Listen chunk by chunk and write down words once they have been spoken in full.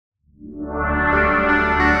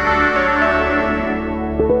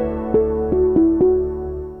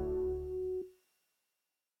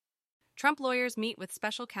Trump lawyers meet with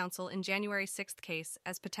special counsel in January 6th case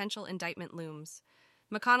as potential indictment looms.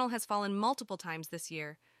 McConnell has fallen multiple times this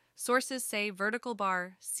year. Sources say vertical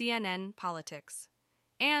bar, CNN politics.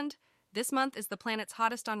 And this month is the planet's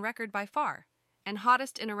hottest on record by far, and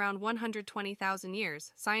hottest in around 120,000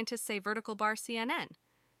 years, scientists say vertical bar CNN.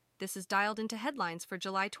 This is dialed into headlines for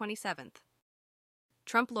July 27th.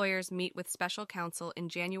 Trump lawyers meet with special counsel in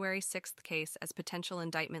January 6th case as potential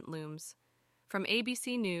indictment looms. From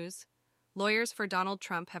ABC News, lawyers for Donald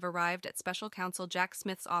Trump have arrived at special counsel Jack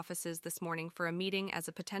Smith's offices this morning for a meeting as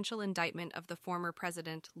a potential indictment of the former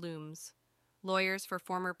president looms. Lawyers for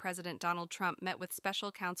former President Donald Trump met with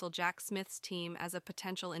special counsel Jack Smith's team as a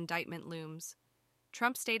potential indictment looms.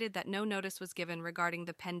 Trump stated that no notice was given regarding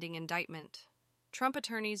the pending indictment. Trump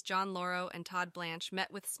attorneys John Lauro and Todd Blanche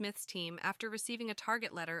met with Smith's team after receiving a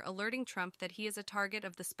target letter alerting Trump that he is a target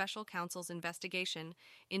of the special counsel's investigation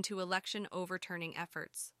into election overturning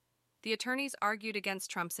efforts. The attorneys argued against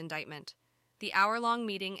Trump's indictment. The hour-long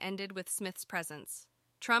meeting ended with Smith's presence.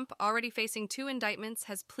 Trump, already facing 2 indictments,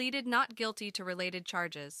 has pleaded not guilty to related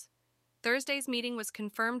charges. Thursday's meeting was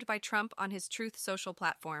confirmed by Trump on his Truth Social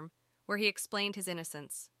platform, where he explained his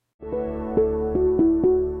innocence.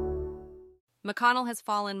 McConnell has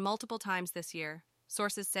fallen multiple times this year.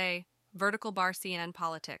 Sources say, vertical bar CNN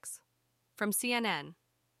politics. From CNN,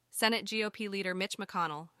 Senate GOP leader Mitch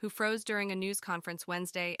McConnell, who froze during a news conference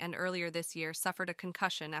Wednesday and earlier this year, suffered a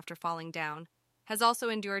concussion after falling down, has also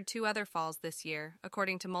endured 2 other falls this year,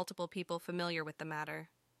 according to multiple people familiar with the matter.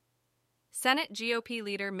 Senate GOP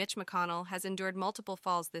leader Mitch McConnell has endured multiple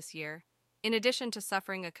falls this year, in addition to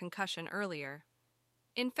suffering a concussion earlier.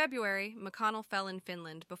 In February, McConnell fell in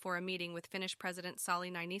Finland before a meeting with Finnish President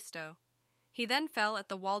Sauli Niinisto. He then fell at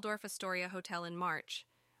the Waldorf Astoria Hotel in March,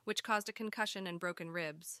 which caused a concussion and broken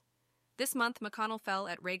ribs. This month, McConnell fell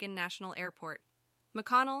at Reagan National Airport.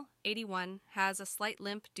 McConnell, 81, has a slight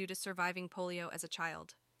limp due to surviving polio as a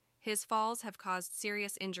child. His falls have caused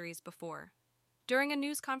serious injuries before. During a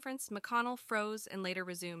news conference, McConnell froze and later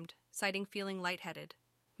resumed, citing feeling lightheaded.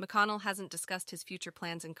 McConnell hasn't discussed his future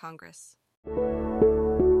plans in Congress.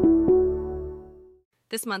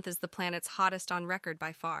 This month is the planet's hottest on record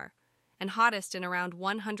by far, and hottest in around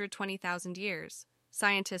 120,000 years.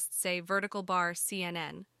 Scientists say vertical bar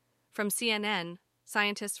CNN. From CNN,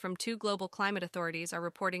 scientists from 2 global climate authorities are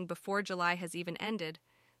reporting before July has even ended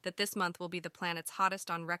that this month will be the planet's hottest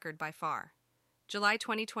on record by far. July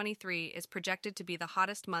 2023 is projected to be the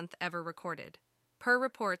hottest month ever recorded, per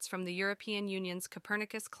reports from the European Union's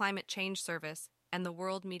Copernicus Climate Change Service and the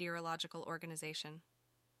World Meteorological Organization.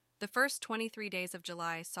 The first 23 days of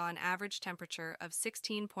July saw an average temperature of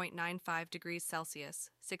 16.95 degrees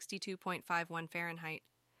Celsius, 62.51 Fahrenheit,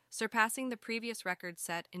 surpassing the previous record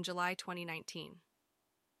set in July 2019.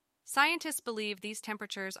 Scientists believe these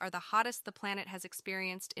temperatures are the hottest the planet has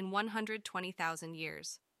experienced in 120,000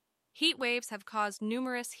 years. Heat waves have caused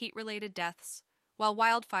numerous heat-related deaths, while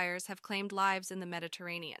wildfires have claimed lives in the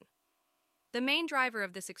Mediterranean. The main driver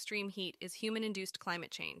of this extreme heat is human-induced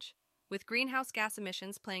climate change, with greenhouse gas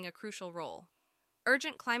emissions playing a crucial role.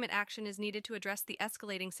 Urgent climate action is needed to address the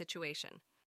escalating situation,